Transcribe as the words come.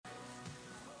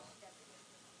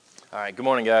All right, good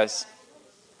morning, guys.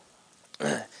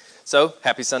 So,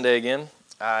 happy Sunday again.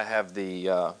 I have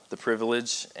the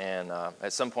privilege, and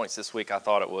at some points this week, I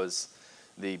thought it was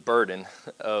the burden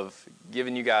of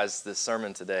giving you guys this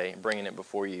sermon today and bringing it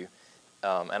before you.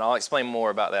 And I'll explain more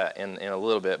about that in a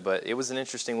little bit, but it was an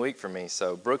interesting week for me.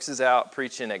 So, Brooks is out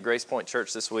preaching at Grace Point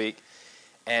Church this week,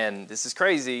 and this is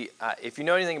crazy. If you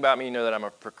know anything about me, you know that I'm a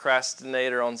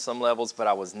procrastinator on some levels, but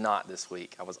I was not this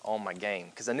week. I was on my game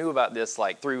because I knew about this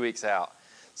like 3 weeks out.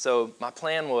 So my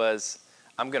plan was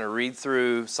I'm going to read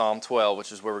through Psalm 12,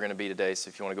 which is where we're going to be today. So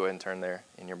if you want to go ahead and turn there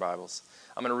in your Bibles.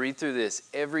 I'm going to read through this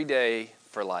every day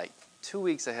for like 2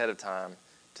 weeks ahead of time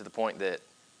to the point that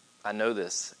I know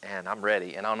this and I'm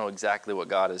ready and I know exactly what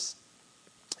God is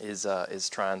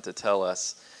trying to tell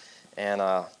us. And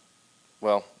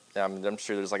I'm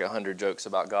sure there's like 100 jokes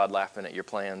about God laughing at your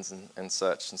plans and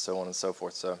such and so on and so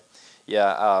forth. So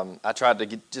I tried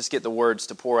to just get the words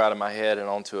to pour out of my head and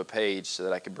onto a page so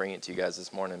that I could bring it to you guys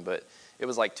this morning. But it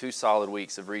was like 2 solid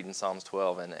weeks of reading Psalms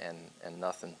 12 and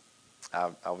nothing.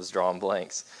 I was drawing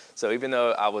blanks. So even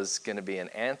though I was going to be an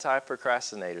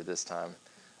anti-procrastinator this time,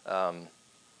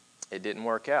 it didn't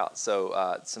work out.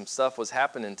 So some stuff was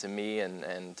happening to me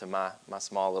and to my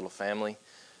small little family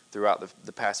throughout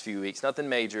the past few weeks. Nothing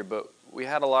major, but we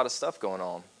had a lot of stuff going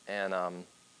on. And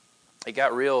it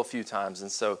got real a few times.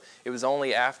 And so it was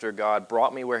only after God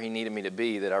brought me where he needed me to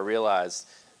be that I realized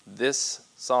this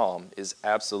psalm is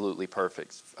absolutely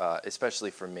perfect, especially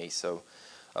for me. So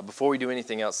before we do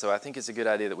anything else, so I think it's a good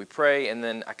idea that we pray. And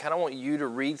then I kind of want you to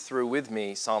read through with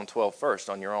me Psalm 12 first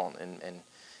on your own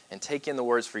and take in the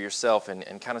words for yourself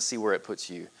and kind of see where it puts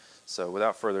you. So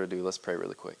without further ado, let's pray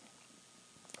really quick.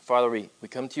 Father, we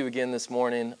come to you again this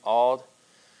morning, awed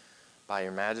by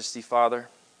your majesty, Father.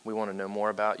 We want to know more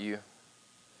about you.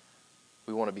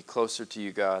 We want to be closer to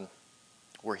you, God.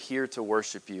 We're here to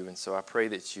worship you, and so I pray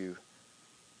that you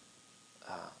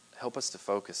help us to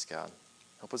focus, God.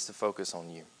 Help us to focus on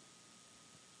you.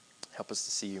 Help us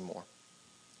to see you more.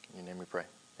 In your name we pray.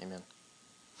 Amen.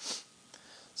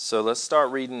 So let's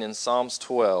start reading in Psalms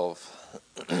 12.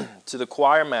 To the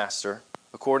choir master,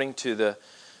 according to the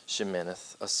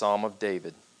Sheminith, a psalm of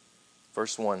David.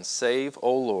 Verse 1, Save,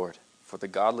 O Lord, for the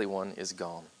godly one is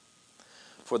gone.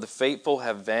 For the faithful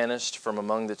have vanished from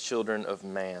among the children of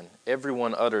man.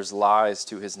 Everyone utters lies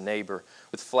to his neighbor.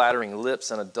 With flattering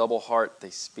lips and a double heart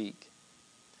they speak.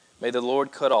 May the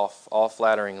Lord cut off all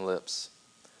flattering lips,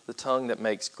 the tongue that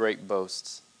makes great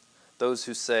boasts. Those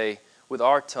who say, with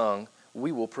our tongue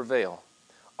we will prevail.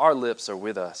 Our lips are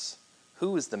with us.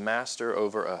 Who is the master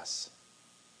over us?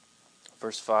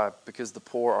 Verse 5, because the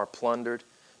poor are plundered,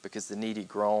 because the needy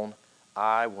groan,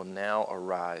 I will now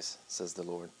arise, says the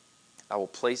Lord. I will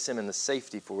place him in the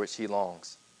safety for which he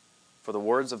longs. For the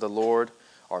words of the Lord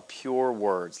are pure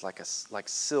words, like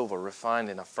silver refined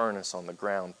in a furnace on the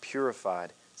ground,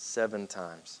 purified 7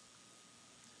 times.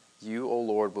 You, O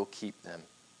Lord, will keep them.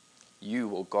 You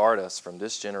will guard us from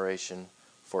this generation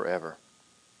forever.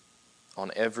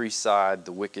 On every side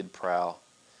the wicked prowl,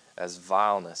 as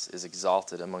vileness is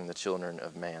exalted among the children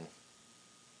of man.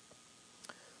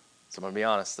 So I'm going to be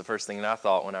honest, the first thing that I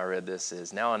thought when I read this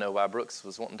is, now I know why Brooks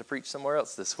was wanting to preach somewhere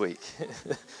else this week.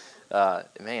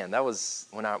 That was,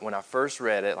 when I first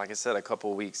read it, like I said, a couple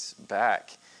of weeks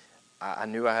back, I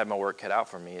knew I had my work cut out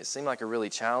for me. It seemed like a really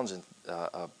challenging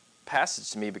passage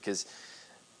to me because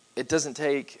it doesn't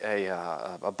take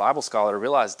a Bible scholar to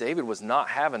realize David was not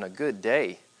having a good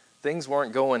day. Things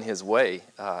weren't going his way.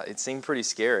 It seemed pretty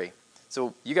scary.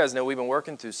 So you guys know we've been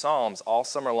working through Psalms all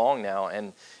summer long now,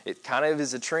 and it kind of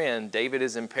is a trend. David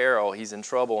is in peril, he's in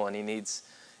trouble, and he needs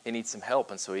some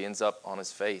help, and so he ends up on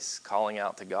his face, calling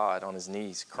out to God on his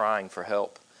knees, crying for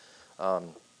help.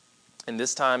 And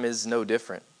this time is no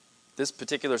different. This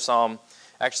particular psalm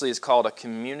actually is called a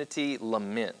community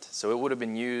lament. So it would have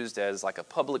been used as like a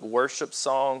public worship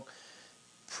song,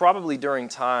 probably during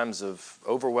times of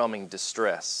overwhelming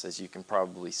distress, as you can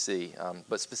probably see.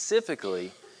 But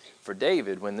specifically for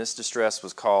David, when this distress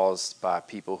was caused by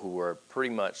people who were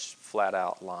pretty much flat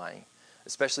out lying,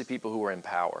 especially people who were in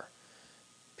power.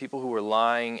 People who were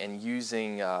lying and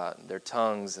using their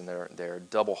tongues and their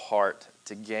double heart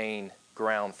to gain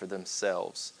ground for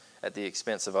themselves at the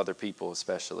expense of other people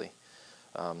especially.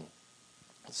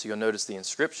 So you'll notice the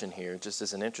inscription here, just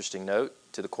as an interesting note,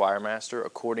 to the choir master,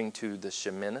 according to the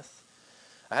Sheminith.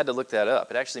 I had to look that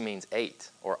up. It actually means 8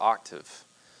 or octave.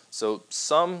 So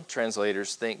some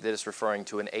translators think that it's referring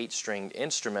to an 8-stringed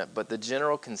instrument, but the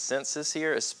general consensus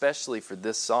here, especially for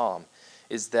this psalm,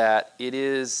 is that it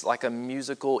is like a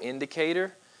musical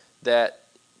indicator that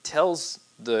tells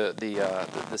the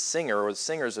singer or the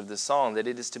singers of this song that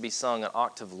it is to be sung an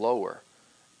octave lower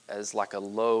as like a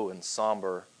low and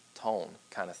somber tone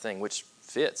kind of thing, which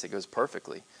fits. It goes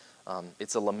perfectly.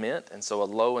 It's a lament, and so a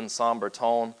low and somber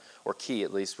tone, or key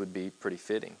at least, would be pretty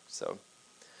fitting. So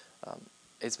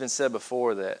it's been said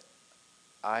before that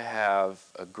I have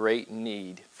a great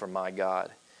need for my God,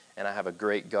 and I have a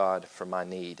great God for my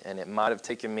need. And it might have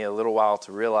taken me a little while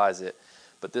to realize it,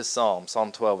 but this Psalm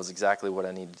 12, was exactly what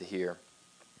I needed to hear,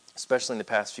 especially in the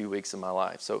past few weeks of my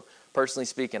life. So personally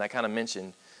speaking, I kind of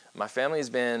mentioned, my family has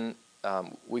been,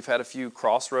 we've had a few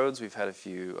crossroads, we've had a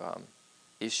few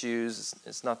issues.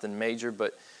 It's nothing major,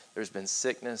 but there's been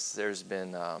sickness, there's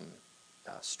been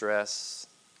stress,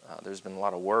 there's been a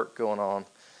lot of work going on.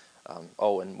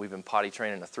 And we've been potty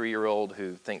training a 3-year-old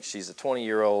who thinks she's a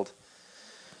 20-year-old.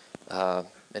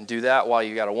 And do that while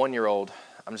you got a 1-year-old.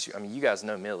 You guys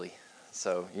know Millie,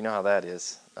 so you know how that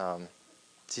is.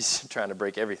 She's trying to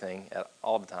break everything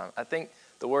all the time. I think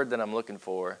the word that I'm looking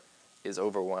for is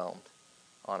overwhelmed,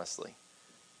 honestly.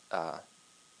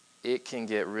 It can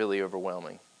get really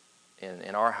overwhelming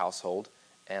in our household,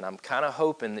 and I'm kind of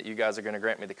hoping that you guys are going to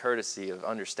grant me the courtesy of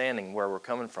understanding where we're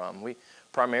coming from. We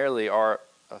primarily are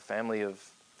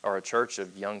a church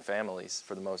of young families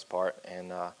for the most part,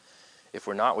 and if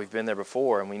we're not, we've been there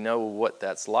before, and we know what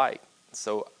that's like.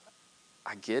 So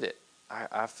I get it.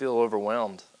 I feel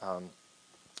overwhelmed.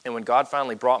 And when God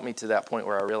finally brought me to that point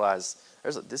where I realized,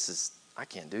 I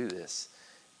can't do this,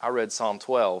 I read Psalm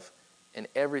 12, and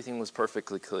everything was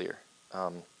perfectly clear.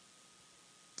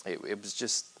 It was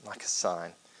just like a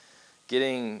sign.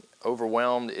 Getting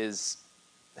overwhelmed is,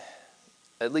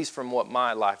 at least from what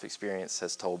my life experience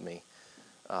has told me,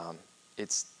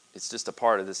 it's just a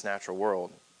part of this natural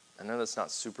world. I know that's not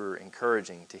super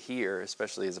encouraging to hear,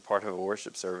 especially as a part of a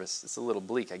worship service. It's a little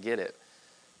bleak, I get it.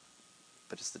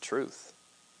 But it's the truth.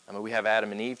 We have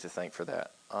Adam and Eve to thank for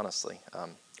that, honestly.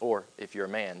 Or if you're a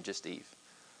man, just Eve.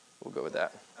 We'll go with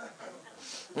that.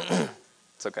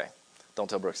 It's okay. Don't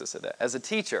tell Brooks I said that. As a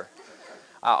teacher,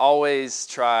 I always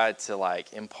try to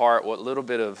impart what little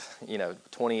bit of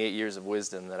 28 years of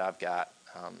wisdom that I've got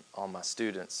on my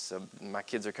students. So my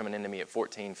kids are coming into me at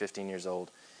 14, 15 years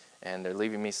old, and they're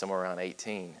leaving me somewhere around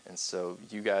 18. And so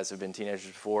you guys have been teenagers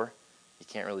before. You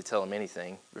can't really tell them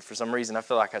anything. But for some reason, I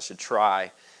feel like I should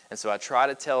try. And so I try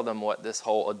to tell them what this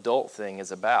whole adult thing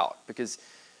is about. Because,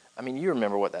 you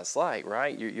remember what that's like,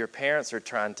 right? Your parents are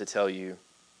trying to tell you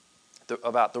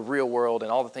about the real world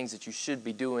and all the things that you should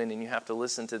be doing, and you have to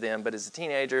listen to them. But as a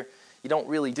teenager, you don't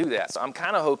really do that. So I'm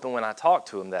kind of hoping when I talk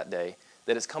to them that day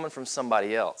that it's coming from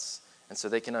somebody else, and so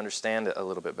they can understand it a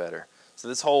little bit better. So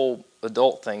this whole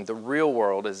adult thing, the real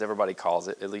world, as everybody calls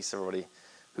it, at least everybody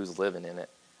who's living in it,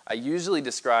 I usually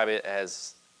describe it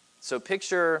as, so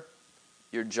picture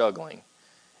you're juggling.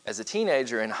 As a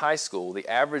teenager in high school, the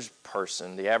average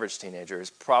person, the average teenager, is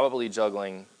probably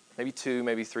juggling maybe 2,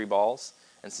 maybe 3 balls.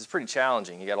 And this is pretty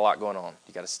challenging. You got a lot going on.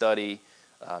 You got to study.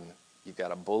 You've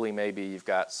got a bully maybe. You've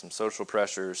got some social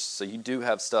pressures. So you do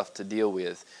have stuff to deal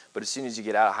with. But as soon as you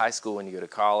get out of high school and you go to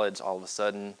college, all of a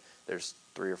sudden there's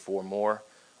 3 or 4 more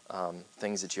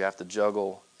things that you have to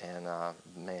juggle. And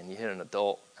you hit an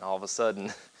adult, and all of a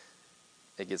sudden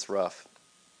it gets rough.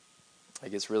 It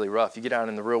gets really rough. You get out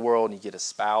in the real world and you get a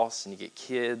spouse and you get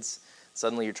kids.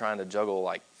 Suddenly you're trying to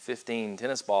juggle 15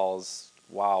 tennis balls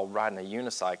while riding a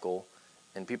unicycle,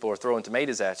 and people are throwing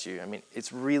tomatoes at you.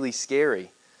 It's really scary.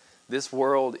 This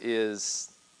world it's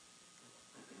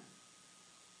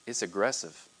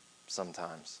aggressive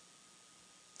sometimes.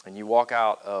 And you walk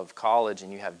out of college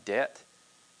and you have debt,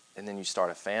 and then you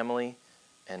start a family,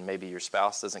 and maybe your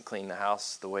spouse doesn't clean the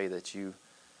house the way that you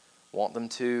want them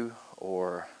to,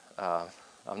 or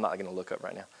I'm not going to look up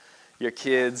right now. Your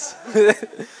kids,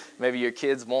 maybe your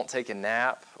kids won't take a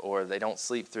nap, or they don't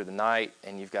sleep through the night,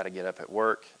 and you've got to get up at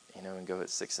work, and go at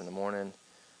 6 in the morning.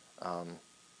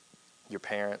 Your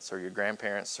parents or your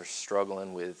grandparents are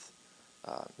struggling with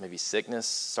maybe sickness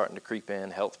starting to creep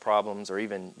in, health problems, or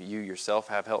even you yourself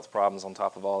have health problems on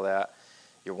top of all that.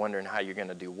 You're wondering how you're going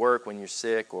to do work when you're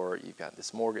sick, or you've got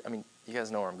this mortgage. You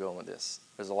guys know where I'm going with this.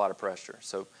 There's a lot of pressure.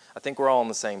 So I think we're all on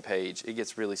the same page. It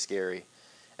gets really scary.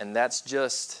 And that's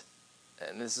just,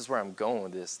 and this is where I'm going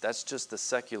with this, that's just the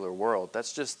secular world.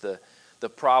 That's just the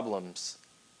problems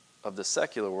of the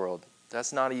secular world.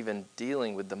 That's not even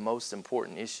dealing with the most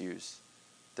important issues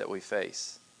that we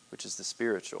face, which is the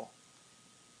spiritual.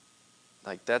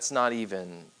 That's not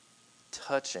even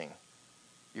touching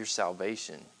your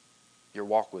salvation, your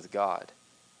walk with God.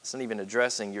 It's not even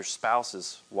addressing your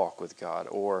spouse's walk with God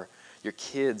or your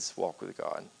kids' walk with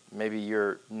God. Maybe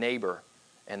your neighbor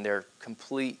and their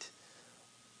complete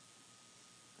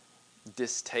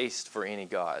distaste for any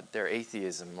God, their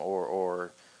atheism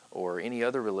or any any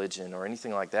other religion or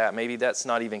anything like that. Maybe that's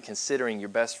not even considering your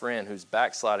best friend who's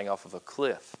backsliding off of a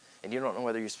cliff and you don't know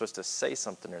whether you're supposed to say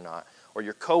something or not. Or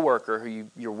your coworker who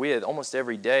you're with almost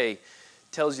every day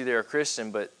tells you they're a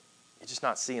Christian, but you're just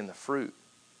not seeing the fruit.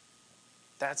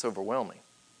 That's overwhelming.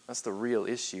 That's the real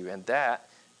issue. And that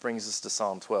brings us to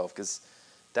Psalm 12, because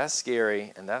that's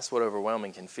scary, and that's what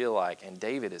overwhelming can feel like. And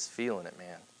David is feeling it,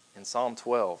 man. In Psalm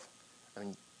 12, I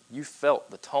mean, you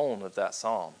felt the tone of that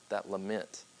psalm, that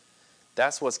lament.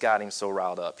 That's what's got him so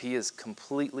riled up. He is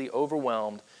completely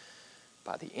overwhelmed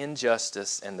by the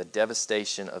injustice and the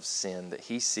devastation of sin that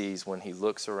he sees when he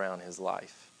looks around his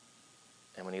life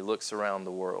and when he looks around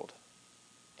the world.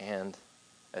 And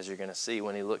as you're going to see,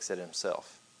 when he looks at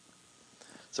himself.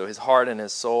 So his heart and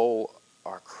his soul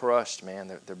are crushed,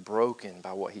 man. They're broken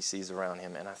by what he sees around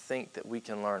him. And I think that we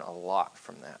can learn a lot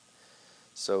from that.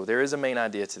 So there is a main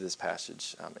idea to this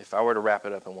passage. If I were to wrap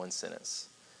it up in one sentence,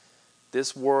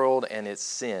 this world and its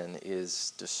sin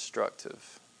is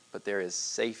destructive, but there is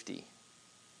safety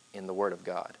in the Word of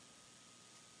God.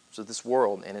 So this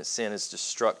world and its sin is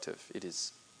destructive. It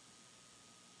is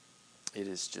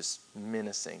just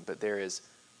menacing, but there is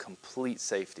complete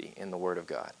safety in the Word of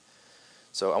God.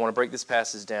 So I want to break this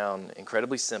passage down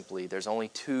incredibly simply. There's only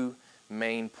two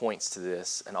main points to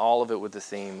this, and all of it with the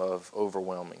theme of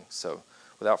overwhelming. So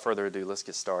without further ado, let's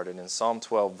get started. In Psalm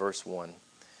 12, verse 1,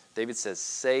 David says,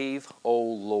 "Save, O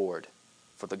Lord,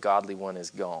 for the godly one is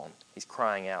gone." He's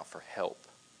crying out for help.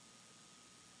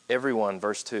 Everyone,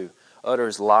 verse 2,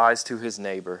 utters lies to his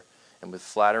neighbor, and with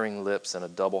flattering lips and a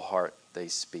double heart they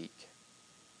speak.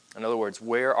 In other words,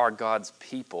 where are God's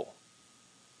people?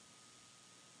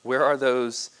 Where are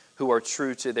those who are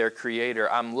true to their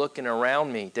Creator? I'm looking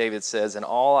around me, David says, and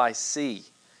all I see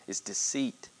is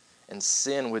deceit and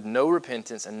sin with no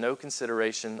repentance and no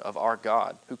consideration of our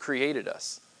God who created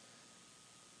us,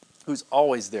 who's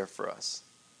always there for us.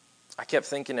 I kept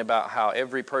thinking about how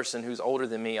every person who's older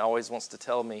than me always wants to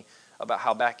tell me about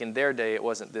how back in their day it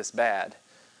wasn't this bad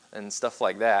and stuff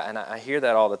like that. And I hear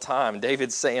that all the time.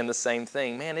 David's saying the same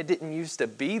thing. Man, it didn't used to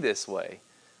be this way.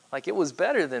 Like, it was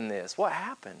better than this. What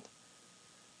happened?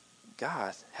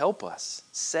 God, help us.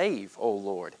 Save, O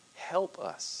Lord. Help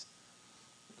us.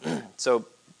 So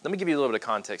let me give you a little bit of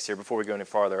context here before we go any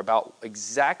farther about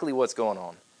exactly what's going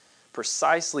on.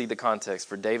 Precisely the context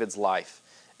for David's life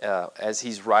as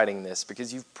he's writing this,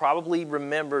 because you've probably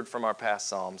remembered from our past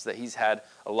Psalms that he's had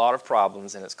a lot of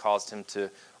problems and it's caused him to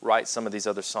write some of these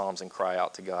other Psalms and cry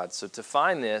out to God. So to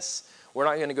find this, we're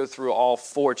not going to go through all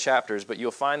 4 chapters, but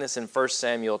you'll find this in 1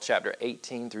 Samuel chapter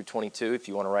 18 through 22 if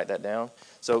you want to write that down.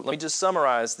 So let me just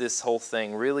summarize this whole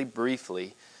thing really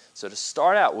briefly. So to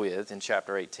start out with, in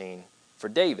chapter 18, for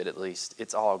David at least,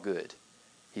 it's all good.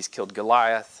 He's killed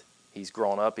Goliath. He's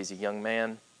grown up. He's a young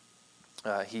man.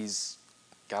 He's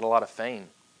got a lot of fame.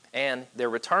 And they're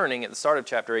returning at the start of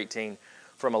chapter 18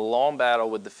 from a long battle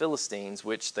with the Philistines,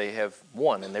 which they have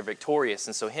won, and they're victorious.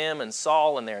 And so him and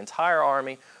Saul and their entire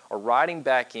army are riding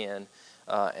back in,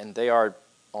 and they are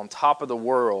on top of the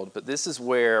world. But this is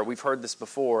where, we've heard this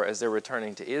before, as they're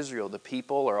returning to Israel, the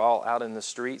people are all out in the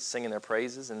streets singing their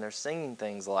praises, and they're singing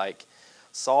things like,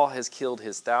 Saul has killed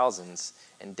his thousands,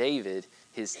 and David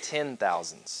his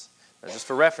 10,000s. Now, just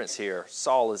for reference here,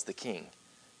 Saul is the king,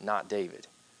 not David.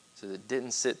 So it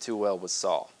didn't sit too well with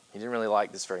Saul. He didn't really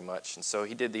like this very much, and so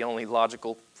he did the only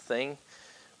logical thing,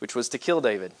 which was to kill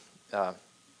David,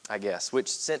 I guess, which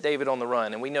sent David on the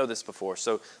run, and we know this before.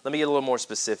 So let me get a little more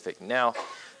specific. Now,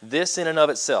 this in and of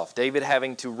itself, David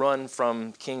having to run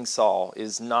from King Saul,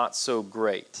 is not so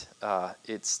great.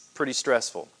 It's pretty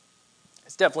stressful.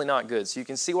 It's definitely not good. So you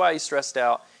can see why he's stressed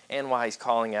out and why he's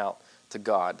calling out to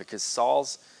God, because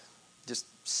Saul's just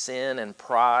sin and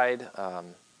pride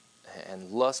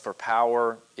and lust for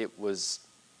power,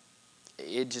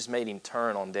 it just made him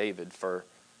turn on David for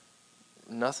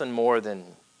nothing more than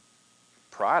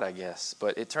pride, I guess.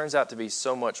 But it turns out to be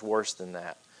so much worse than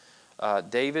that.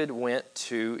 David went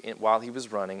to, while he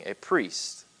was running, a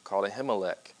priest called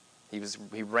Ahimelech.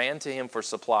 He ran to him for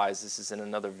supplies. This is in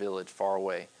another village far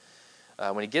away.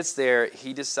 When he gets there,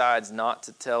 he decides not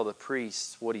to tell the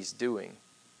priest what he's doing.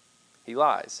 He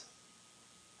lies.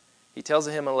 He tells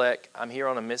Ahimelech, I'm here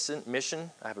on a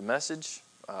mission. I have a message.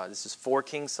 This is for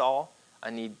King Saul. I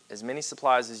need as many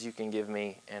supplies as you can give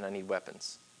me, and I need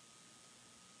weapons.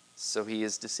 So he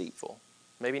is deceitful.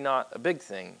 Maybe not a big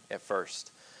thing at first.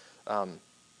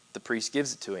 The priest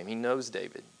gives it to him. He knows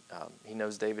David. He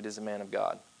knows David is a man of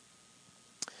God.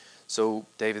 So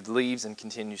David leaves and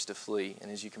continues to flee.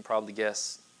 And as you can probably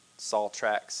guess, Saul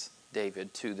tracks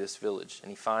David to this village. And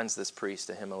he finds this priest,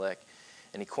 Ahimelech,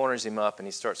 and he corners him up and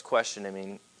he starts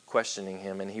questioning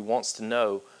him. And he wants to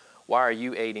know Why are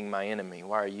you aiding my enemy?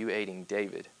 Why are you aiding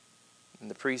David? And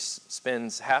the priest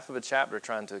spends half of a chapter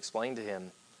trying to explain to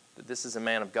him that this is a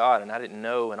man of God and I didn't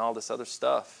know and all this other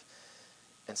stuff.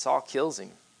 And Saul kills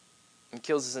him and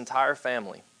kills his entire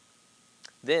family.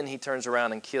 Then he turns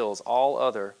around and kills all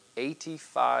other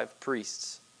 85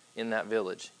 priests in that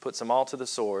village, puts them all to the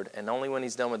sword, and only when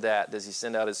he's done with that does he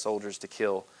send out his soldiers to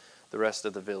kill the rest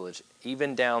of the village,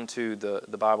 even down to,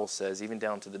 the Bible says, even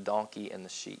down to the donkey and the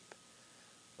sheep.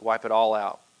 Wipe it all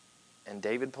out. And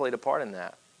David played a part in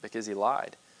that because he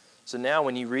lied. So now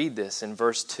when you read this in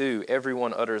verse 2,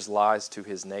 everyone utters lies to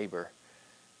his neighbor.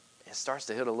 It starts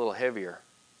to hit a little heavier,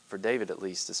 for David at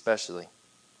least especially.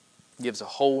 It gives a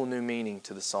whole new meaning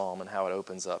to the psalm and how it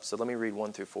opens up. So let me read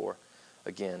 1 through 4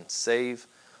 again. Save,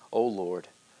 O Lord,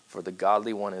 for the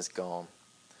godly one is gone.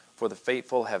 For the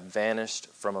faithful have vanished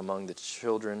from among the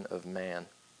children of man.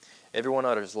 Everyone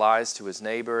utters lies to his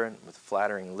neighbor, and with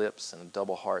flattering lips and a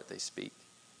double heart they speak.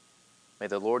 May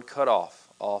the Lord cut off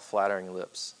all flattering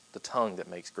lips, the tongue that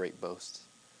makes great boasts.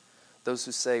 Those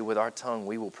who say, with our tongue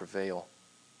we will prevail,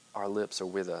 our lips are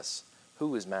with us.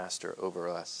 Who is master over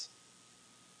us?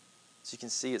 So you can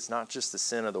see it's not just the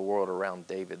sin of the world around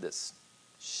David that's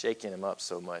shaking him up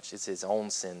so much. It's his own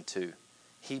sin too.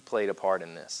 He played a part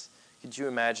in this. Could you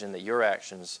imagine that your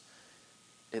actions,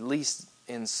 at least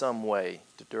in some way,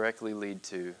 to directly lead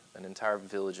to an entire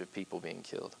village of people being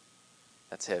killed?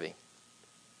 That's heavy.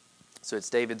 So it's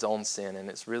David's own sin, and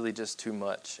it's really just too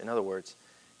much. In other words,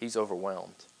 he's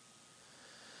overwhelmed.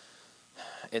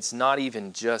 It's not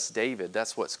even just David.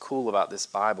 That's what's cool about this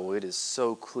Bible. It is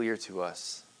so clear to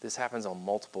us. This happens on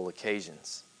multiple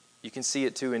occasions. You can see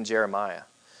it too in Jeremiah.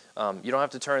 You don't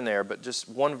have to turn there, but just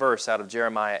one verse out of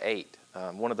Jeremiah 8,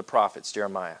 one of the prophets,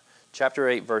 Jeremiah. Chapter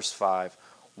 8, verse 5.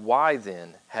 Why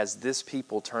then has this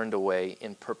people turned away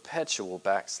in perpetual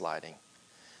backsliding?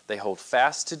 They hold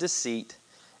fast to deceit,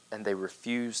 and they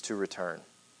refuse to return.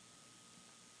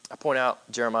 I point out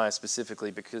Jeremiah specifically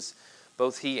because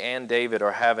both he and David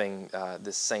are having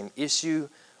this same issue,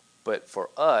 but for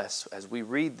us, as we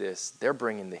read this, they're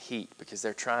bringing the heat because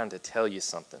they're trying to tell you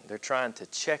something. They're trying to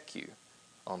check you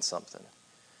on something.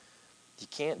 You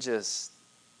can't just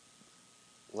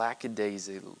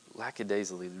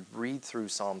lackadaisically read through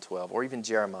Psalm 12 or even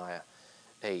Jeremiah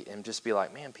 8 and just be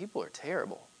like, man, people are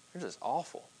terrible. They're just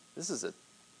awful. This is a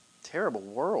terrible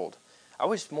world. I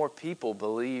wish more people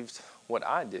believed what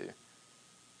I do.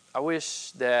 I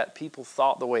wish that people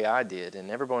thought the way I did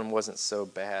and everyone wasn't so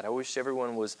bad. I wish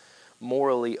everyone was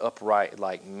morally upright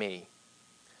like me.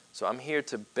 So I'm here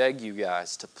to beg you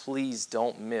guys to please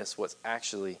don't miss what's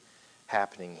actually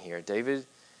happening here. David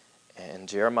and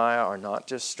Jeremiah are not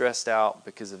just stressed out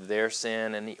because of their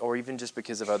sin or even just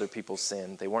because of other people's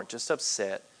sin. They weren't just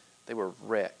upset, they were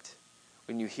wrecked.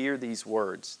 When you hear these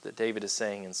words that David is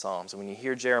saying in Psalms, and when you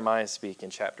hear Jeremiah speak in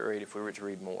chapter 8, if we were to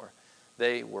read more,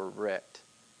 they were wrecked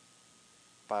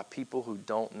by people who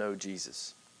don't know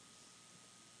Jesus.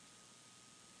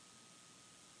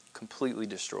 Completely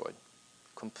destroyed.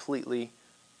 Completely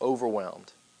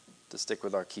overwhelmed, to stick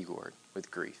with our keyword,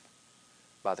 with grief,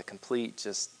 by the complete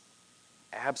just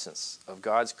absence of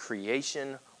God's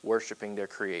creation worshiping their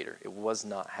Creator. It was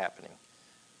not happening.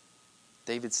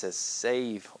 David says,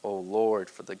 save, O Lord,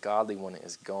 for the godly one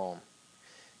is gone.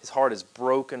 His heart is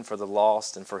broken for the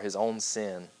lost and for his own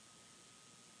sin.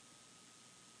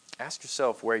 Ask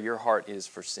yourself where your heart is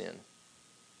for sin.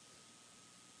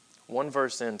 One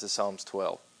verse into Psalms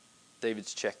 12,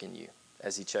 David's checking you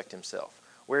as he checked himself.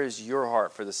 Where is your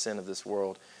heart for the sin of this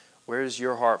world? Where is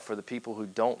your heart for the people who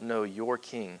don't know your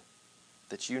King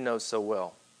that you know so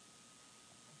well,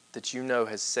 that you know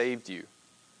has saved you?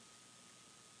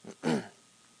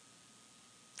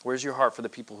 Where's your heart for the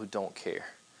people who don't care?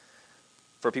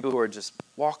 For people who are just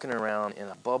walking around in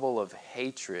a bubble of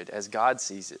hatred as God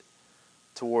sees it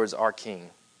towards our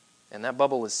King. And that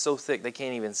bubble is so thick they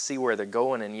can't even see where they're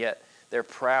going, and yet they're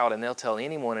proud and they'll tell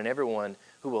anyone and everyone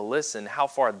who will listen how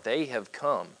far they have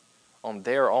come on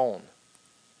their own.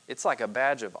 It's like a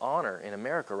badge of honor in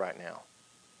America right now.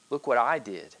 Look what I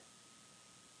did.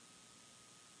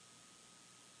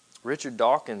 Richard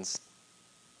Dawkins,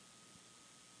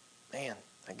 man,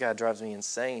 that guy drives me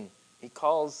insane. He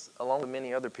calls, along with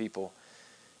many other people,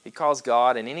 he calls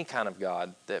God and any kind of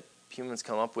God that humans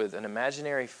come up with an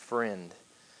imaginary friend.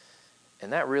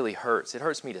 And that really hurts. It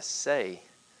hurts me to say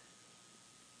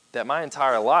that my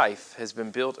entire life has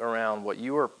been built around what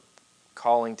you are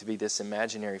calling to be this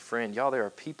imaginary friend. Y'all, there are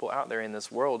people out there in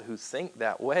this world who think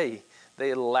that way.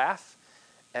 They laugh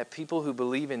at people who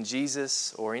believe in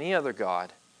Jesus or any other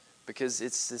God because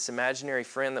it's this imaginary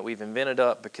friend that we've invented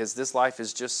up because this life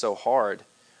is just so hard.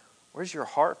 Where's your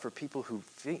heart for people who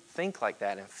think like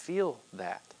that and feel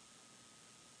that?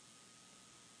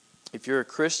 If you're a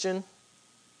Christian,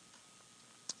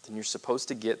 then you're supposed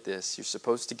to get this. You're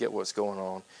supposed to get what's going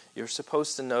on. You're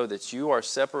supposed to know that you are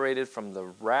separated from the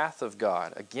wrath of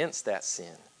God against that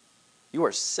sin. You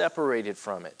are separated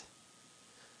from it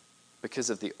because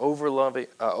of the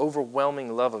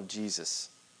overwhelming love of Jesus,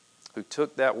 who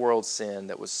took that world's sin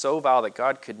that was so vile that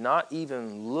God could not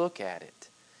even look at it.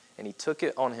 And he took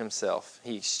it on himself.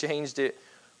 He exchanged it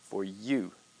for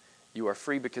you. You are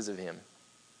free because of him.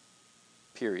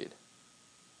 Period.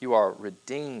 You are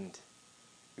redeemed.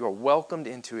 You are welcomed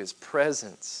into his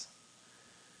presence.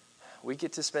 We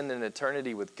get to spend an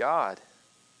eternity with God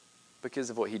because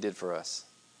of what he did for us.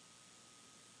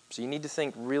 So you need to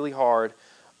think really hard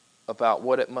about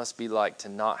what it must be like to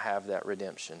not have that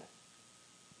redemption.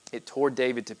 It tore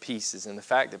David to pieces, and the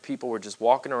fact that people were just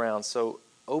walking around so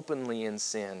openly in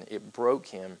sin, it broke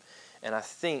him. And I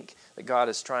think that God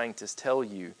is trying to tell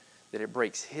you that it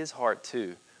breaks his heart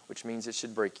too, which means it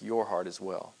should break your heart as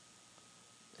well.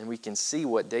 And we can see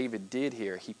what David did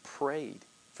here. He prayed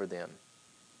for them.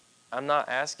 I'm not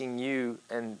asking you,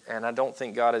 and I don't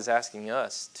think God is asking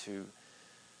us to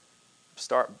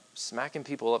start smacking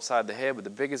people upside the head with the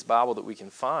biggest Bible that we can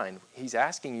find. He's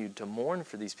asking you to mourn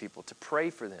for these people, to pray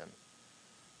for them,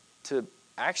 to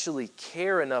actually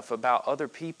care enough about other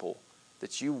people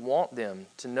that you want them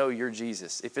to know your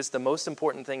Jesus. If it's the most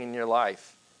important thing in your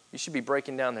life, you should be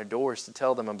breaking down their doors to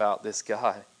tell them about this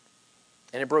God.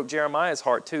 And it broke Jeremiah's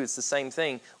heart too. It's the same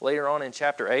thing. Later on in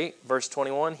chapter 8, verse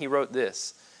 21, he wrote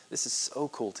this. This is so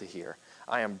cool to hear.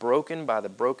 I am broken by the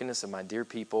brokenness of my dear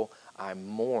people. I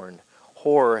mourn.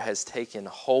 Horror has taken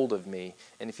hold of me.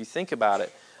 And if you think about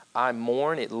it, I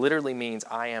mourn, it literally means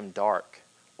I am dark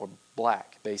or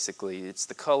black, basically. It's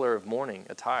the color of mourning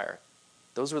attire.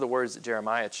 Those were the words that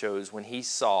Jeremiah chose when he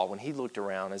looked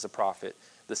around as a prophet,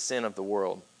 the sin of the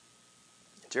world.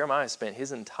 Jeremiah spent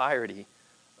his entirety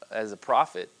as a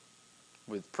prophet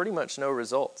with pretty much no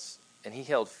results. And he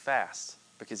held fast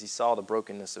because he saw the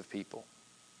brokenness of people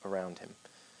around him.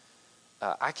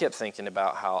 I kept thinking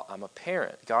about how I'm a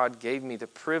parent. God gave me the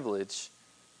privilege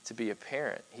to be a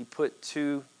parent. He put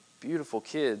two beautiful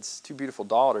kids, two beautiful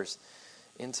daughters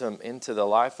into the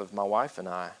life of my wife and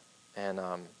I. And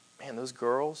man, those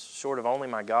girls, short of only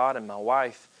my God and my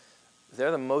wife, they're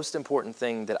the most important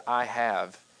thing that I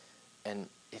have. And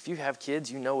if you have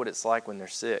kids, you know what it's like when they're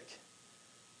sick.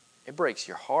 It breaks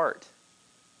your heart.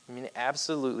 I mean, it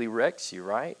absolutely wrecks you,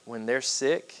 right? When they're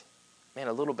sick, man,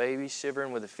 a little baby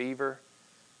shivering with a fever,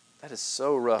 that is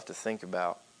so rough to think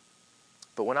about.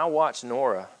 But when I watch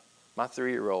Nora, my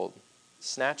 3-year-old,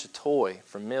 snatch a toy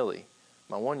from Millie,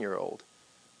 my 1-year-old,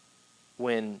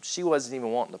 when she wasn't even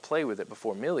wanting to play with it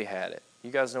before Millie had it. You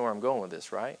guys know where I'm going with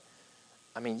this, right?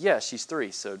 I mean, yeah, she's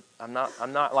 3, so I'm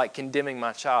not like condemning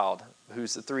my child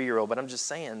who's a 3-year-old, but I'm just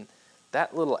saying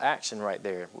that little action right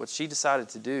there, what she decided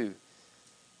to do,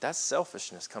 that's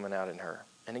selfishness coming out in her.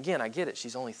 And again, I get it.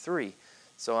 She's only 3,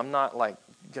 so I'm not like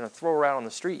going to throw her out on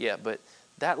the street yet, but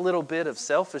that little bit of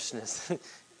selfishness,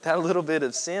 that little bit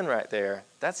of sin right there,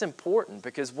 that's important,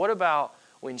 because what about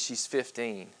when she's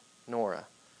 15, Nora,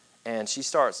 and she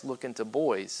starts looking to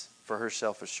boys for her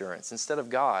self-assurance instead of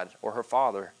God or her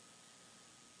father?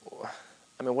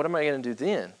 I mean, what am I going to do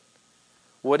then?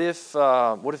 What if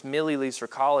Millie leaves for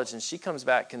college and she comes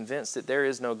back convinced that there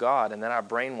is no God and that I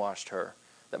brainwashed her,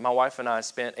 that my wife and I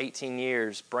spent 18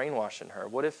 years brainwashing her?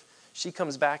 What if she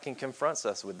comes back and confronts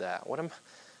us with that? What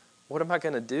am I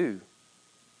going to do?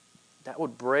 That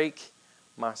would break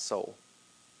my soul.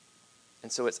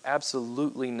 And so it's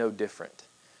absolutely no different,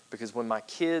 because when my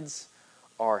kids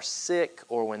are sick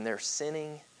or when they're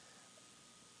sinning,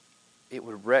 it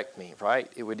would wreck me,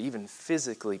 right? It would even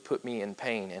physically put me in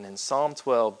pain. And in Psalm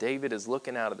 12, David is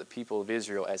looking out at the people of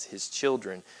Israel as his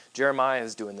children. Jeremiah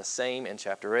is doing the same in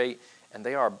chapter 8, and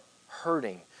they are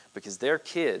hurting because their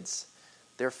kids,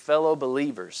 their fellow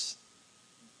believers,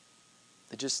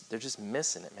 they're just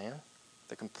missing it, man.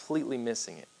 They're completely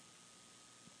missing it.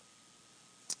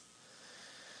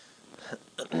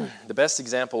 The best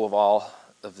example of all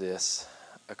of this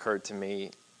occurred to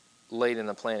me late in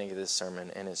the planning of this sermon,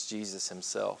 and it's Jesus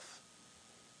himself.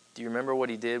 Do you remember what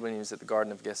he did when he was at the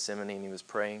Garden of Gethsemane and he was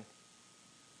praying?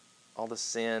 All the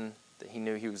sin that he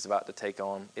knew he was about to take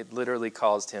on, it literally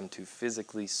caused him to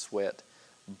physically sweat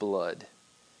blood.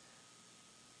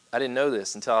 I didn't know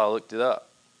this until I looked it up.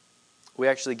 We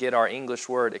actually get our English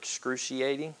word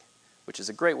excruciating, which is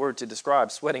a great word to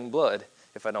describe sweating blood,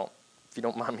 if you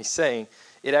don't mind me saying.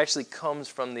 It actually comes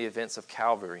from the events of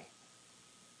Calvary.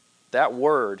 That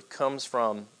word comes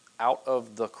from out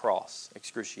of the cross,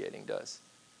 excruciating does.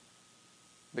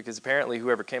 because apparently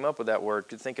whoever came up with that word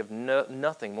could think of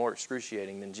nothing more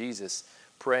excruciating than Jesus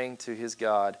praying to his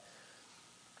God,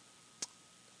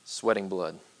 sweating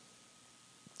blood.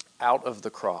 Out of the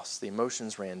cross, the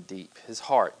emotions ran deep. His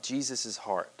heart, Jesus'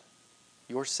 heart,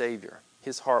 your Savior,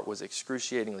 his heart was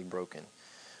excruciatingly broken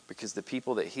because the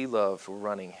people that he loved were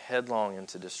running headlong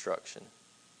into destruction,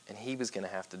 and he was going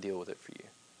to have to deal with it for you.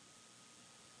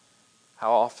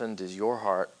 How often does your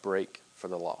heart break for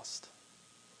the lost?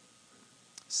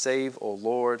 Save, O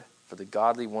Lord, for the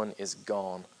godly one is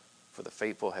gone, for the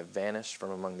faithful have vanished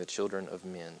from among the children of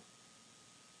men.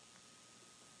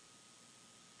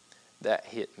 That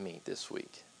hit me this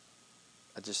week.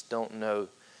 I just don't know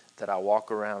that I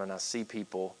walk around and I see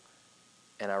people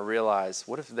and I realize,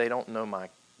 what if they don't know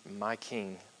my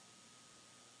King?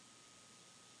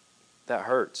 That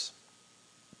hurts.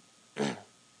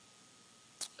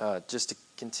 Just to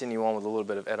continue on with a little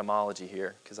bit of etymology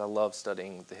here, because I love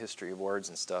studying the history of words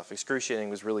and stuff. Excruciating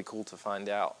was really cool to find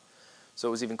out. So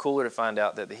it was even cooler to find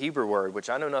out that the Hebrew word, which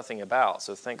I know nothing about,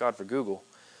 so thank God for Google,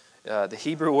 the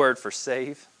Hebrew word for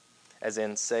save, as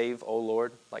in save, O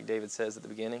Lord, like David says at the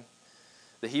beginning.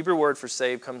 The Hebrew word for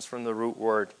save comes from the root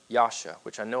word yasha,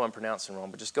 which I know I'm pronouncing wrong,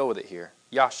 but just go with it here.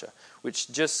 Yasha,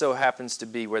 which just so happens to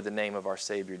be where the name of our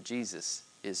Savior Jesus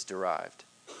is derived.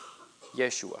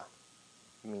 Yeshua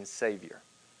means Savior.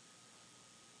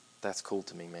 That's cool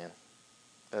to me, man.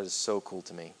 That is so cool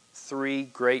to me. 3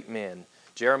 great men,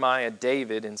 Jeremiah,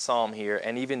 David in Psalm here,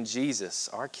 and even Jesus,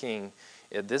 our King,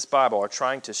 in this Bible, are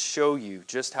trying to show you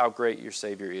just how great your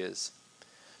Savior is.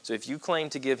 So if you claim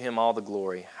to give him all the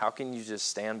glory, how can you just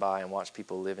stand by and watch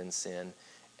people live in sin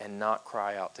and not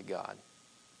cry out to God?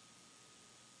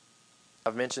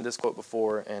 I've mentioned this quote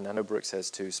before, and I know Brooks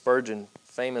has too. Spurgeon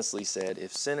famously said,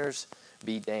 "If sinners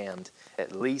be damned,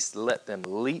 at least let them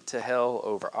leap to hell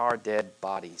over our dead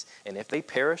bodies. And if they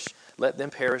perish, let them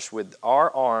perish with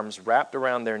our arms wrapped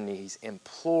around their knees,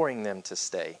 imploring them to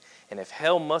stay. And if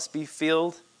hell must be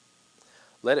filled,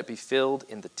 let it be filled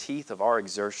in the teeth of our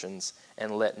exertions,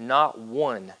 and let not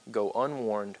one go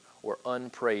unwarned or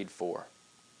unprayed for."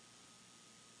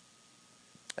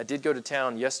 I did go to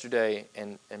town yesterday,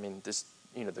 and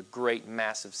the great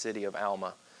massive city of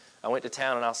Alma. I went to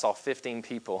town and I saw 15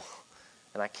 people,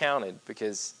 and I counted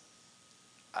because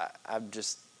I've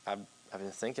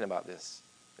been thinking about this.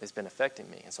 It's been affecting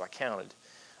me, and so I counted.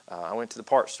 I went to the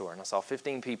parts store and I saw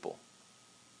 15 people.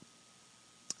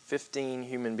 15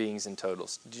 human beings in total.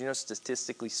 Do you know,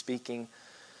 statistically speaking,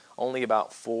 only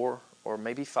about 4 or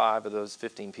maybe 5 of those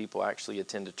 15 people actually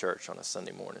attend a church on a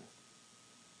Sunday morning?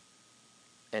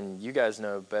 And you guys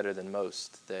know better than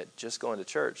most that just going to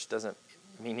church doesn't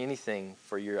mean anything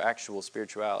for your actual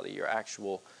spirituality, your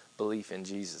actual belief in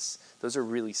Jesus. Those are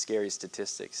really scary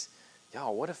statistics.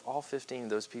 Y'all, what if all 15 of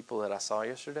those people that I saw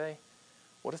yesterday,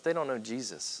 what if they don't know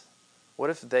Jesus? What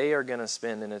if they are going to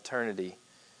spend an eternity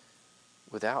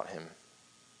without him?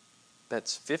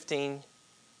 That's 15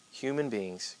 human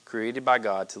beings created by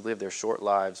God to live their short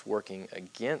lives working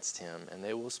against him, and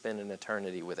they will spend an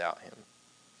eternity without him.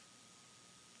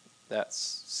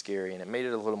 That's scary, and it made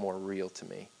it a little more real to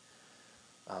me.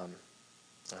 And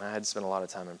I had to spend a lot of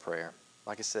time in prayer.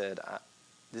 Like I said,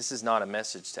 this is not a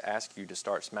message to ask you to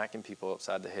start smacking people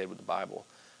upside the head with the Bible.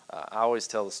 I always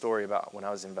tell the story about when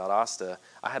I was in Valdosta.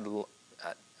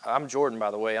 I'm Jordan,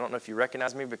 by the way. I don't know if you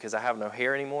recognize me because I have no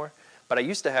hair anymore, but I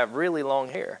used to have really long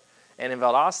hair. And in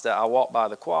Valdosta, I walked by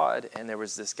the quad, and there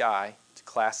was this guy,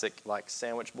 classic like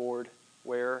sandwich board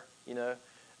wearer,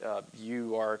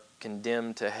 you are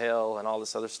condemned to hell and all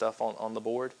this other stuff on the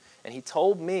board. And he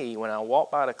told me when I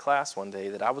walked by the class one day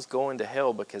that I was going to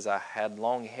hell because I had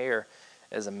long hair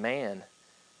as a man.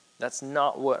 That's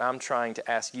not what I'm trying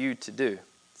to ask you to do.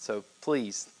 So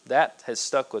please, that has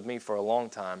stuck with me for a long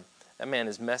time. That man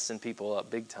is messing people up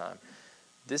big time.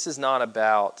 This is not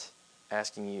about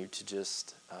asking you to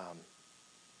just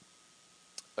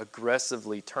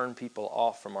aggressively turn people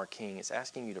off from our King. It's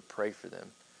asking you to pray for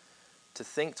them, to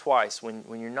think twice when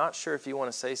you're not sure if you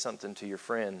want to say something to your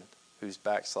friend who's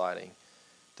backsliding,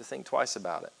 to think twice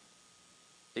about it.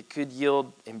 It could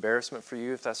yield embarrassment for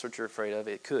you if that's what you're afraid of.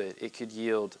 It could. It could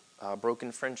yield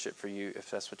broken friendship for you if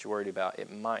that's what you're worried about.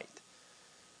 It might.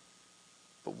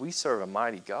 But we serve a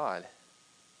mighty God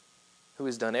who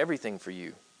has done everything for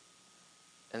you.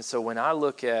 And so when I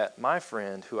look at my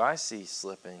friend who I see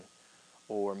slipping,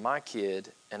 or my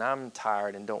kid, and I'm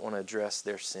tired and don't want to address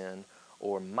their sin,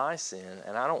 or my sin,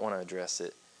 and I don't want to address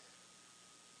it,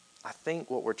 I think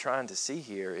what we're trying to see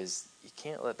here is you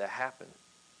can't let that happen.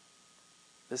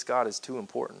 This God is too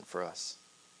important for us.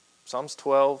 Psalms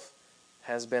 12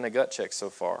 has been a gut check so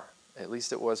far. At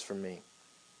least it was for me.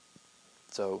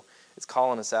 So It's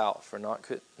calling us out for not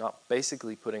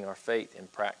basically putting our faith in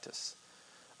practice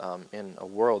in a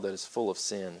world that is full of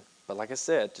sin. But like I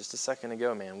said just a second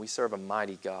ago, man, we serve a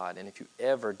mighty God. And if you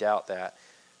ever doubt that,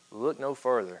 look no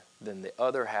further than the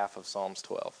other half of Psalms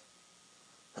 12.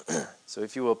 So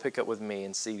if you will, pick up with me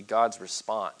and see God's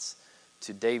response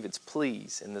to David's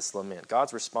pleas in this lament.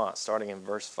 God's response starting in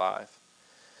verse 5.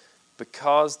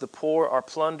 Because the poor are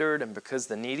plundered and because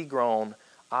the needy groan,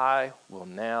 I will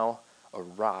now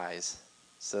arise,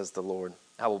 says the Lord.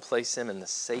 I will place him in the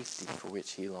safety for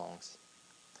which he longs.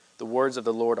 The words of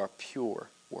the Lord are pure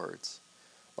words,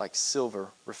 like silver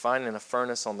refined in a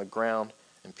furnace on the ground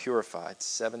and purified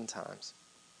 7 times.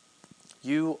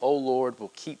 You, O Lord,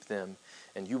 will keep them,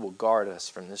 and you will guard us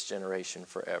from this generation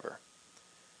forever.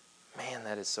 Man,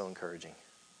 that is so encouraging.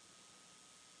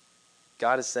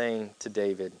 God is saying to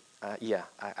David, I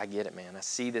get it, man. I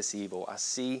see this evil. I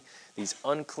see these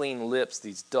unclean lips,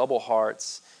 these double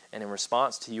hearts, and in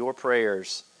response to your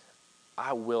prayers,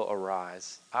 I will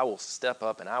arise. I will step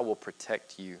up and I will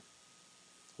protect you.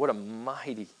 What a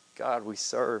mighty God we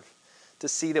serve. To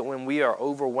see that when we are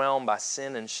overwhelmed by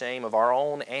sin and shame of our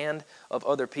own and of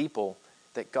other people,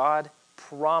 that God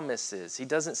promises. He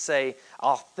doesn't say,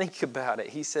 I'll think about it.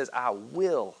 He says, I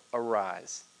will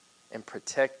arise and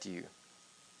protect you.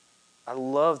 I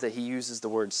love that he uses the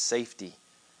word safety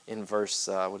in verse,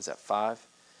 5?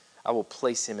 I will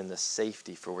place him in the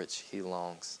safety for which he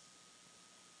longs.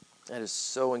 That is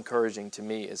so encouraging to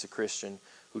me as a Christian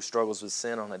who struggles with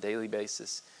sin on a daily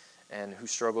basis and who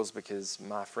struggles because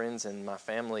my friends and my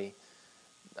family,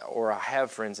 or I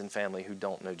have friends and family who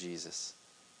don't know Jesus.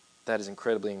 That is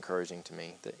incredibly encouraging to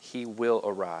me, that he will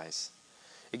arise.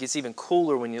 It gets even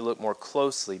cooler when you look more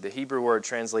closely. The Hebrew word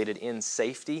translated in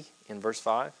safety in verse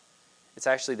 5, it's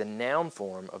actually the noun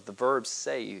form of the verb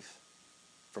save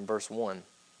from verse 1.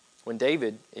 When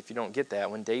David, if you don't get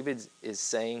that, when David is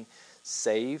saying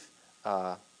save,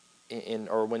 when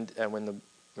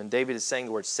David is saying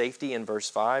the word safety in verse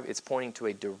 5, it's pointing to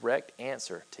a direct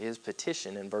answer to his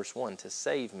petition in verse 1 to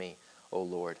save me, O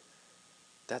Lord.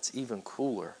 That's even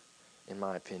cooler, in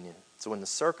my opinion. So when the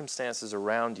circumstances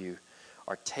around you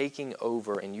are taking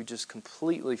over and you just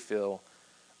completely feel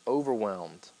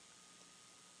overwhelmed,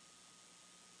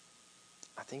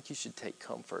 I think you should take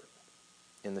comfort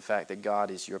in the fact that God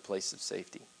is your place of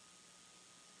safety.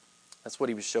 That's what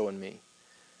he was showing me,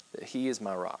 that he is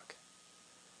my rock.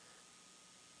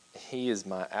 He is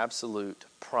my absolute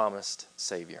promised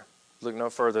Savior. Look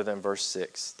no further than verse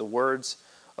 6. The words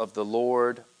of the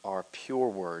Lord are pure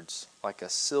words, like a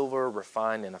silver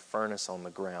refined in a furnace on the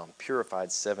ground,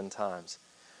 purified 7 times.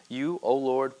 You, O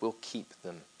Lord, will keep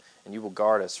them, and you will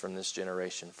guard us from this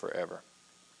generation forever.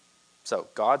 So,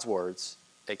 God's words,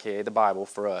 aka the Bible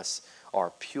for us,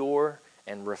 are pure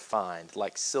and refined,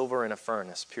 like silver in a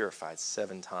furnace, purified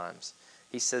 7 times.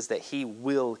 He says that he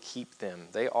will keep them.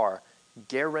 They are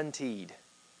guaranteed.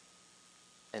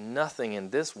 And nothing in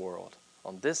this world,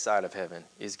 on this side of heaven,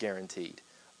 is guaranteed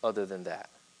other than that.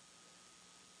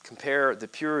 Compare the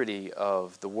purity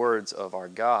of the words of our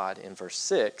God in verse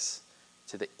 6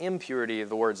 to the impurity of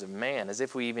the words of man, as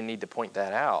if we even need to point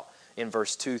that out in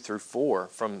verse 2 through 4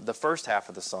 from the first half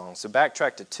of the song. So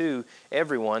backtrack to 2,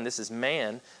 everyone, this is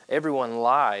man, everyone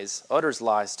lies, utters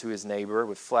lies to his neighbor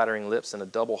with flattering lips and a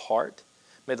double heart.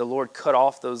 May the Lord cut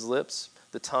off those lips,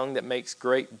 the tongue that makes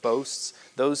great boasts,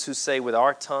 those who say with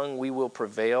our tongue we will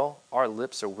prevail, our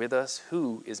lips are with us,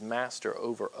 who is master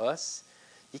over us?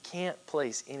 You can't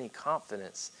place any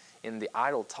confidence in the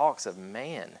idle talks of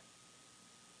man.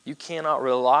 You cannot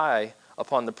rely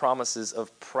upon the promises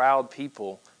of proud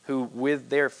people who with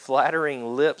their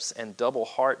flattering lips and double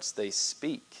hearts they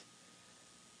speak.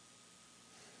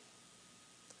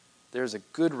 There's a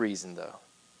good reason, though,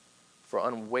 for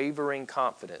unwavering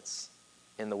confidence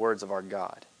in the words of our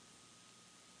God.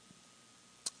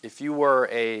 If you were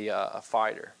a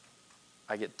fighter,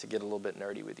 I get to get a little bit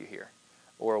nerdy with you here,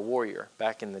 or a warrior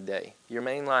back in the day, your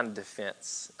main line of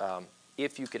defense,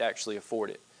 if you could actually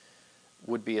afford it,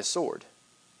 would be a sword.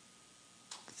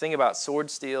 The thing about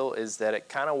sword steel is that it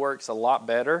kind of works a lot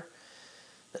better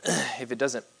if it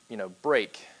doesn't,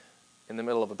 break in the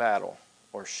middle of a battle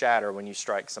or shatter when you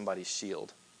strike somebody's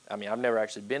shield. I mean, I've never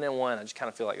actually been in one. I just kind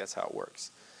of feel like that's how it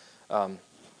works.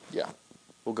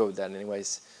 We'll go with that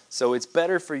anyways. So it's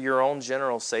better for your own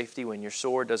general safety when your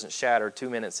sword doesn't shatter 2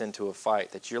 minutes into a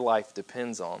fight that your life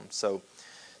depends on. So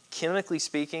chemically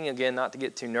speaking, again, not to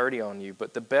get too nerdy on you,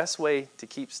 but the best way to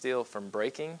keep steel from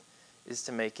breaking is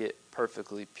to make it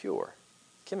perfectly pure.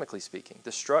 Chemically speaking,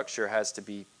 the structure has to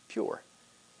be pure.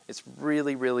 It's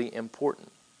really, really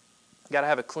important. Got to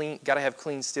have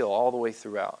clean steel all the way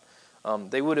throughout.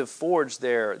 They would have forged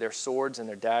their swords and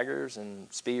their daggers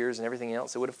and spears and everything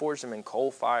else. They would have forged them in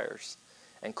coal fires.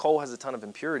 And coal has a ton of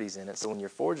impurities in it. So when you're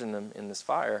forging them in this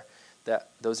fire,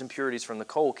 those impurities from the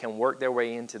coal can work their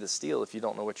way into the steel if you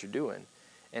don't know what you're doing.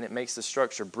 And it makes the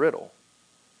structure brittle,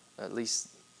 at least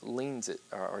leans it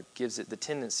or gives it the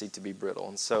tendency to be brittle.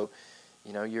 And so,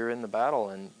 you're in the battle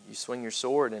and you swing your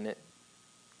sword and it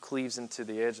cleaves into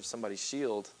the edge of somebody's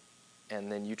shield,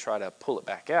 and then you try to pull it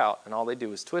back out, and all they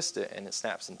do is twist it and it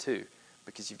snaps in two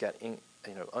because you've got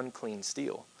unclean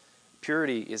steel.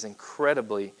 Purity is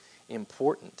incredibly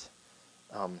important.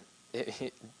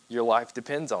 Your life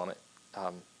depends on it.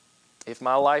 If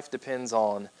my life depends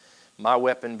on my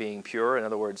weapon being pure, in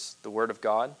other words, the Word of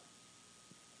God,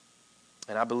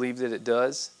 and I believe that it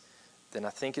does, then I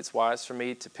think it's wise for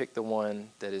me to pick the one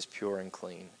that is pure and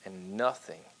clean. And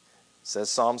nothing, says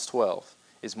Psalms 12,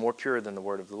 is more pure than the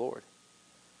word of the Lord.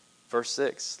 Verse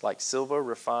 6, like silver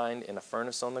refined in a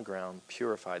furnace on the ground,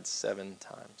 purified 7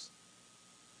 times.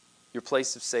 Your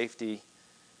place of safety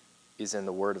is in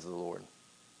the word of the Lord.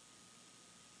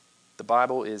 The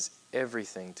Bible is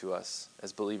everything to us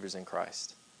as believers in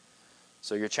Christ.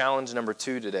 So your challenge number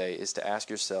 2 today is to ask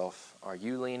yourself, are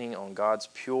you leaning on God's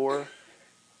pure,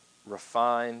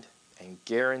 refined, and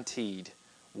guaranteed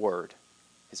word,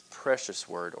 his precious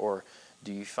word, or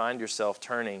do you find yourself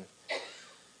turning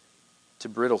to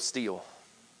brittle steel,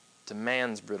 to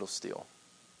man's brittle steel?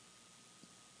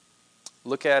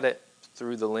 Look at it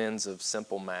through the lens of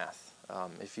simple math.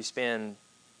 If you spend,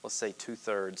 let's say,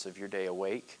 2/3 of your day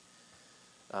awake,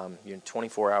 you're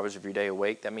 24 hours of your day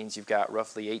awake, that means you've got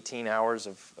roughly 18 hours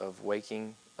of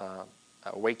waking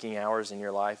hours in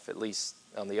your life, at least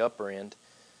on the upper end,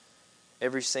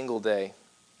 every single day.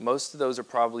 Most of those are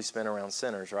probably spent around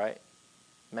sinners, right?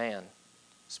 Man,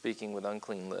 speaking with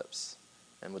unclean lips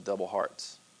and with double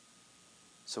hearts.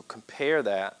 So compare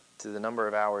that to the number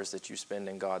of hours that you spend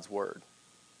in God's Word.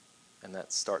 And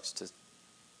that starts to,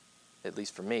 at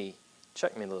least for me,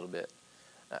 check me a little bit.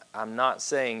 I'm not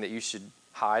saying that you should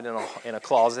hide in a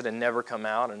closet and never come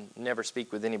out and never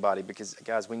speak with anybody, because,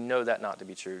 guys, we know that not to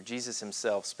be true. Jesus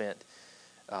himself spent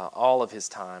most all of his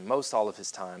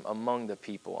time among the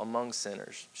people, among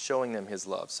sinners, showing them his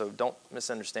love. So don't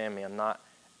misunderstand me. I'm not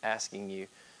asking you.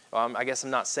 I guess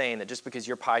I'm not saying that just because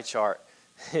your pie chart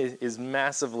is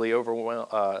massively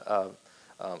overwhelmed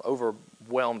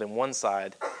in one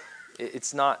side,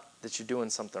 it's not that you're doing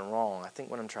something wrong. I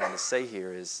think what I'm trying to say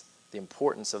here is the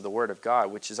importance of the Word of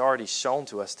God, which is already shown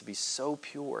to us to be so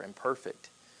pure and perfect.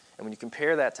 And when you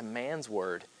compare that to man's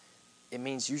word, it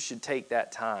means you should take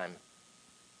that time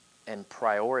and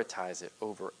prioritize it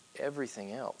over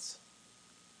everything else.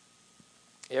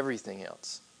 Everything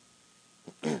else.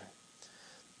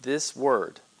 This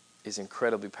word is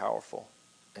incredibly powerful,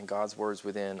 and God's words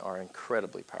within are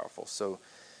incredibly powerful. So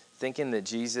thinking that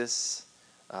Jesus,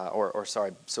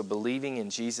 so believing in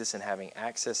Jesus and having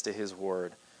access to his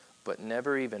word, but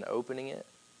never even opening it,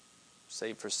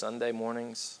 save for Sunday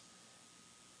mornings,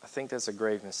 I think that's a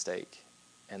grave mistake,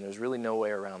 and there's really no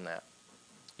way around that.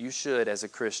 You should, as a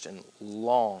Christian,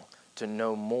 long to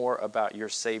know more about your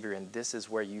Savior, and this is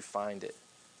where you find it.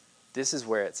 This is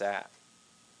where it's at.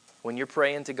 When you're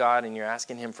praying to God and you're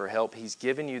asking him for help, he's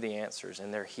given you the answers,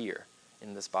 and they're here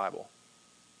in this Bible.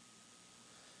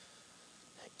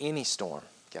 Any storm,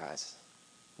 guys,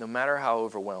 no matter how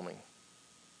overwhelming,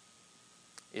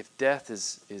 if death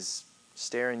is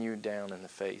staring you down in the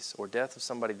face, or death of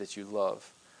somebody that you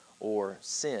love, or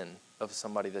sin of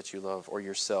somebody that you love, or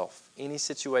yourself, any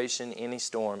situation, any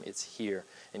storm, it's here.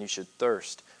 And you should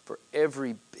thirst for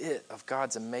every bit of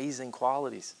God's amazing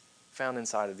qualities found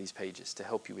inside of these pages to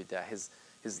help you with that.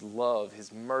 His love,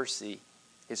 his mercy,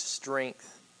 his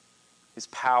strength, his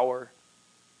power,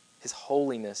 his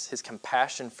holiness, his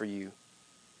compassion for you.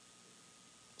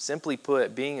 Simply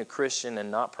put, being a Christian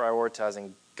and not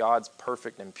prioritizing God's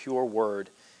perfect and pure word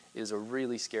is a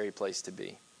really scary place to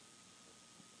be.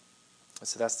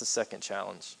 So that's the second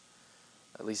challenge,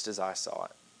 at least as I saw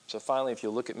it. So finally, if you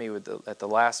look at me at the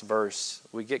last verse,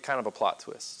 we get kind of a plot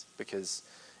twist, because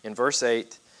in verse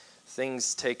 8,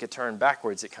 things take a turn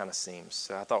backwards, it kind of seems.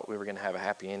 So I thought we were going to have a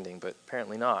happy ending, but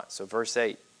apparently not. So verse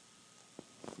 8,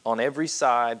 on every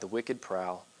side the wicked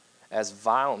prowl, as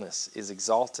vileness is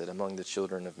exalted among the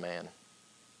children of man.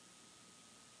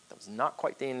 That was not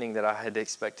quite the ending that I had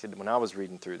expected when I was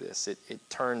reading through this. It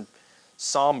turned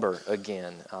somber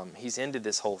again. He's ended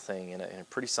this whole thing in a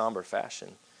pretty somber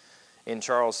fashion. In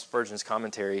Charles Spurgeon's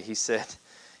commentary, he said,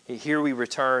 here we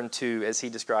return to, as he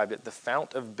described it, the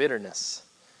fount of bitterness,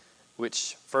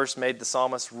 which first made the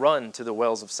psalmist run to the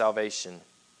wells of salvation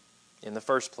in the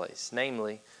first place,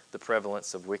 namely the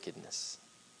prevalence of wickedness.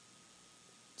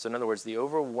 So in other words, the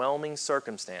overwhelming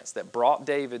circumstance that brought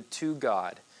David to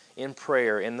God in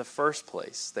prayer in the first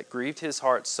place, that grieved his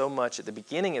heart so much at the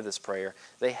beginning of this prayer,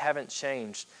 they haven't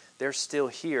changed. They're still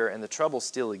here, and the trouble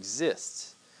still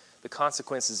exists. The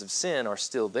consequences of sin are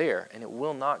still there, and it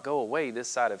will not go away this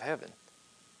side of heaven.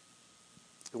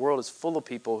 The world is full of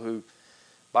people who,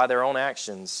 by their own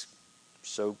actions,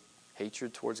 show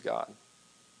hatred towards God.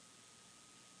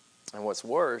 And what's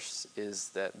worse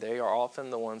is that they are often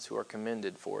the ones who are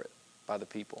commended for it by the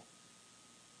people.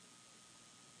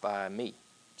 By me,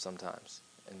 sometimes,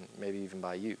 and maybe even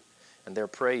by you. And they're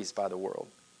praised by the world.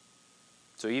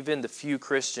 So even the few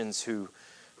Christians who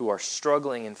are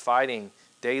struggling and fighting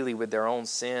daily with their own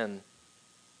sin,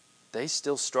 they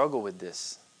still struggle with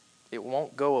this. It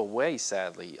won't go away,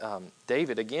 sadly.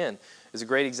 David, again, is a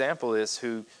great example of this,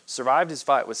 who survived his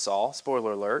fight with Saul,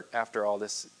 spoiler alert, after all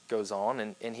this goes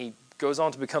on, and he goes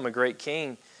on to become a great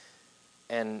king.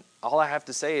 And all I have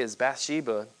to say is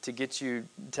Bathsheba, to get you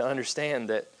to understand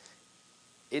that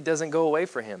it doesn't go away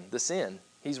for him, the sin.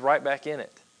 He's right back in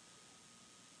it.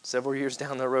 Several years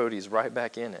down the road, he's right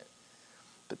back in it.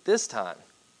 But this time,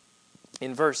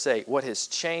 in verse 8, what has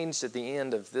changed at the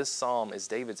end of this psalm is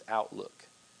David's outlook.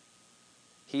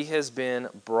 He has been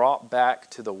brought back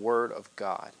to the Word of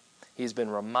God. He's been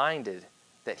reminded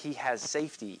that he has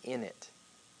safety in it.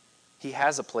 He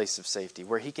has a place of safety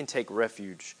where he can take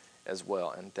refuge as well,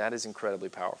 and that is incredibly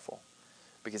powerful.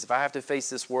 Because if I have to face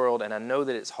this world, and I know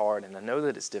that it's hard, and I know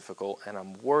that it's difficult, and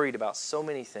I'm worried about so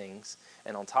many things,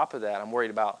 and on top of that, I'm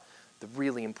worried about the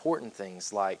really important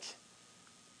things like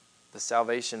the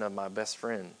salvation of my best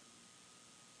friend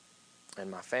and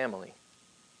my family.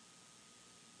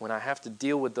 When I have to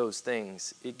deal with those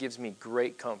things, it gives me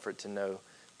great comfort to know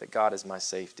that God is my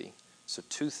safety. So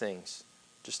 2 things,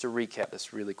 just to recap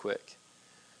this really quick.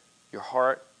 Your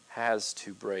heart has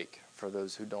to break for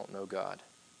those who don't know God.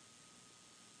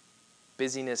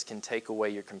 Busyness can take away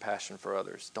your compassion for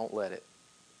others. Don't let it.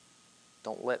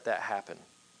 Don't let that happen.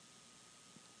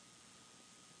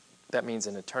 That means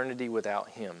an eternity without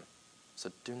Him.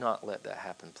 So do not let that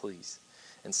happen, please.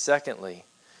 And secondly,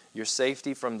 your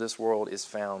safety from this world is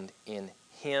found in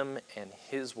Him and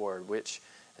His Word, which,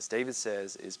 as David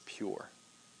says, is pure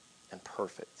and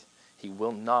perfect. He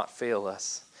will not fail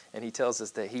us. And he tells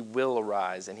us that He will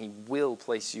arise and He will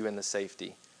place you in the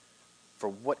safety for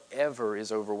whatever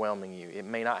is overwhelming you. It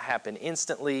may not happen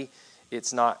instantly.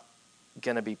 It's not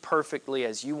going to be perfectly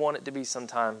as you want it to be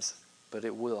sometimes, but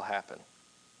it will happen.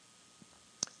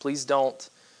 Please don't,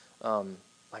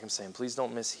 like I'm saying, please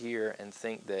don't mishear and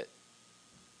think that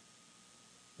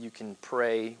you can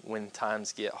pray when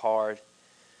times get hard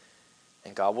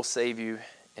and God will save you,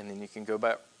 and then you can go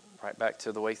back right back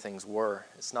to the way things were.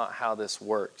 It's not how this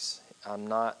works.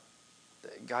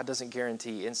 God doesn't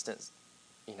guarantee instant,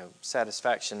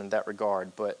 satisfaction in that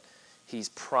regard, but He's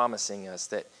promising us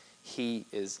that He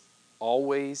is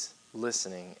always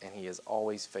listening and He is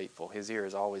always faithful. His ear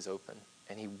is always open,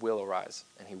 and He will arise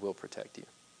and He will protect you.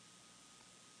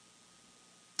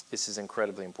 This is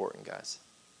incredibly important, guys.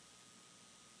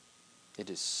 It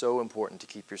is so important to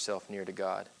keep yourself near to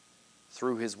God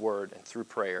through His Word and through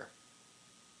prayer,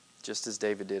 just as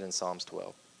David did in Psalms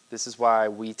 12. This is why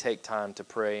we take time to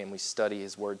pray and we study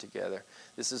His Word together.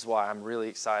 This is why I'm really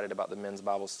excited about the men's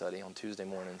Bible study on Tuesday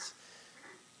mornings.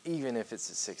 Even if it's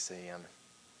at 6 a.m.,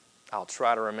 I'll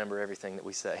try to remember everything that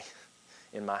we say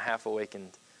in my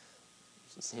half-awakened,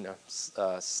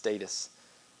 status.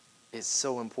 It's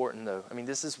so important, though. I mean,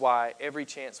 this is why every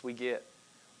chance we get,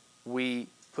 we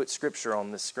put Scripture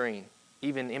on the screen,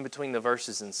 even in between the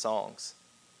verses and songs.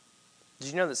 Did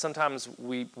you know that sometimes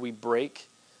we break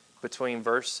between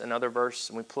verse and other verse,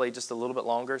 and we play just a little bit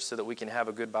longer so that we can have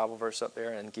a good Bible verse up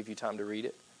there and give you time to read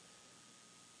it?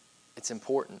 It's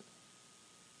important.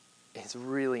 It's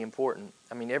really important.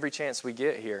 I mean, every chance we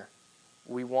get here,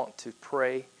 we want to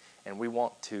pray and we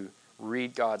want to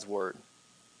read God's Word.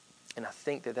 And I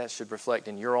think that should reflect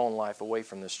in your own life away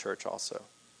from this church also.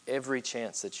 Every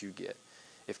chance that you get.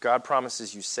 If God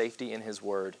promises you safety in His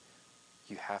Word,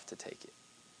 you have to take it.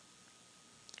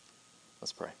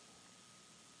 Let's pray.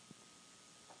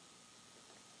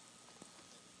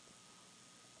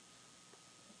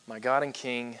 My God and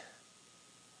King,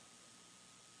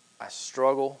 I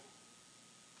struggle.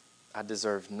 I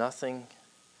deserve nothing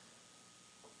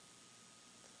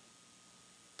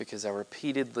because I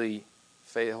repeatedly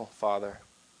fail, Father.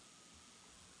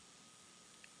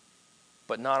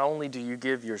 But not only do you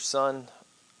give your Son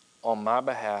on my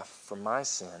behalf for my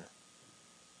sin,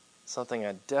 something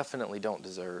I definitely don't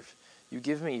deserve, you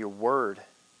give me your Word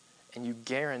and you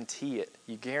guarantee it.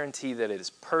 You guarantee that it is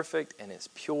perfect and it's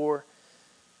pure.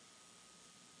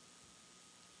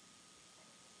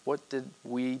 What did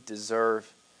we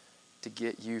deserve to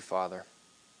get you, Father?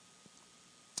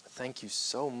 Thank you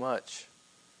so much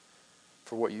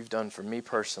for what you've done for me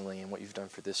personally and what you've done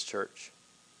for this church.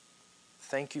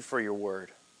 Thank you for your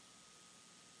word.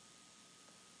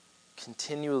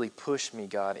 Continually push me,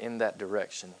 God, in that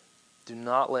direction. Do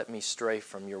not let me stray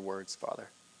from your words, Father.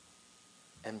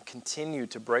 And continue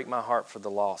to break my heart for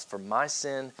the lost, for my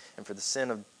sin and for the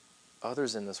sin of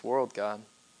others in this world, God.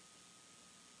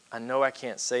 I know I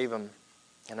can't save them,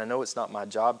 and I know it's not my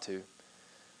job to.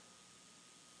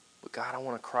 But God, I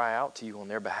want to cry out to you on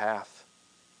their behalf.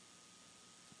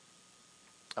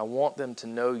 I want them to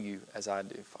know you as I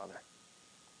do, Father.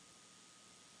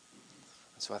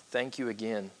 And so I thank you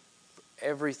again for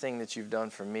everything that you've done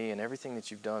for me and everything that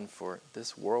you've done for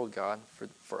this world, God,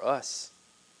 for us.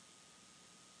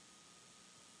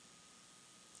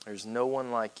 There's no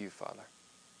one like you, Father.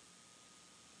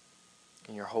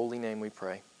 In your holy name we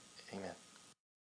pray. Amen.